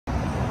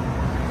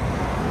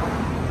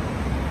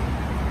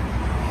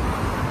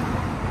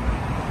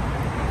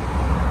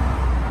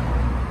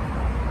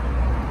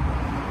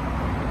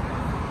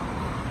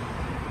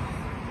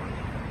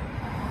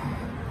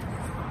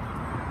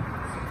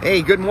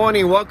Hey, good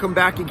morning. Welcome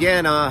back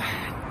again.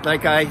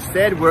 Like I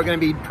said, we're going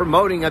to be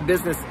promoting a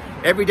business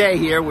every day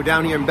here. We're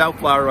down here in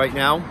Bellflower right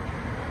now.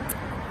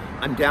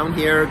 I'm down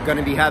here going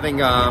to be having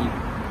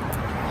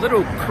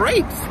little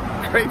crepes,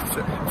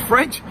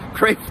 French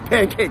crepes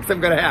pancakes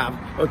I'm going to have,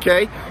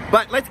 okay?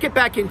 But let's get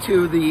back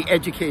into the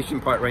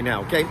education part right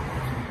now, okay?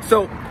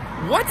 So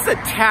what's a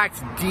tax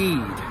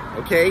deed,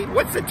 okay?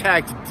 What's a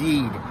tax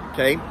deed,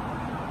 okay?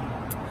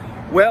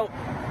 Well,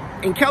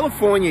 in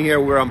California here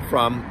where I'm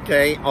from,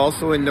 okay,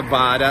 also in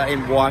Nevada,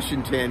 in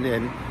Washington,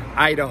 and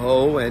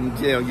Idaho, and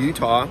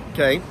Utah,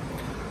 okay,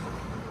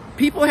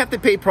 people have to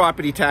pay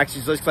property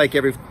taxes just like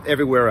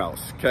everywhere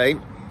else, okay?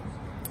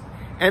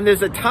 And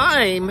there's a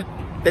time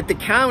that the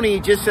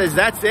county just says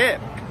that's it,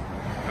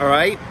 all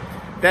right?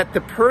 That the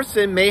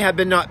person may have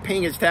been not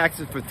paying his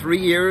taxes for 3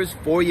 years,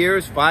 4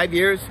 years, 5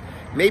 years,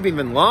 maybe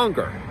even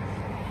longer.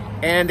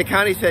 And the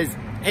county says,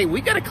 hey, we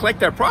got to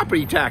collect our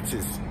property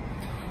taxes.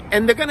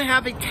 And they're going to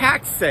have a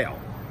tax sale.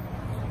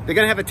 They're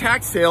going to have a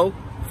tax sale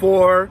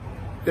for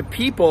the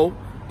people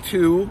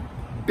to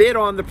bid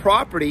on the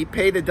property,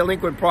 pay the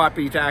delinquent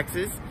property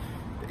taxes,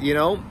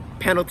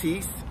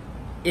 penalties,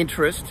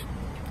 interest,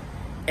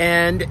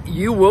 and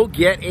you will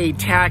get a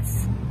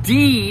tax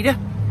deed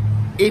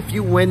if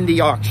you win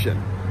the auction,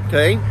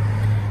 okay?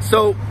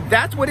 So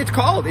that's what it's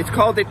called. It's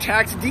called a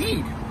tax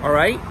deed, all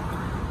right?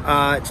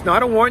 It's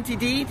not a warranty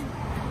deed.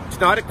 It's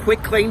not a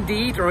quick claim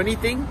deed or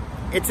anything.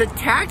 It's a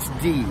tax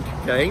deed,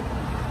 okay?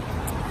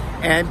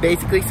 And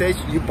basically says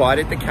you bought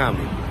it at the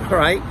county, all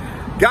right?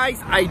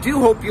 Guys, I do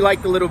hope you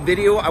like the little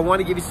video. I want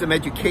to give you some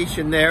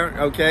education there,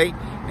 okay?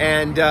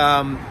 And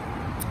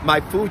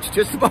my food's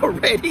just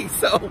about ready,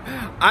 so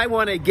I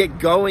want to get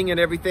going and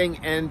everything.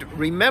 And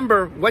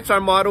remember, what's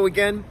our motto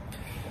again?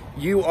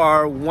 You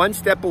are one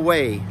step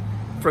away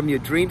from your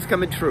dreams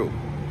coming true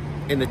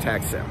in the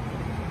tax sale.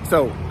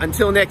 So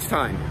until next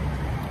time,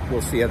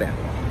 we'll see you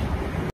then.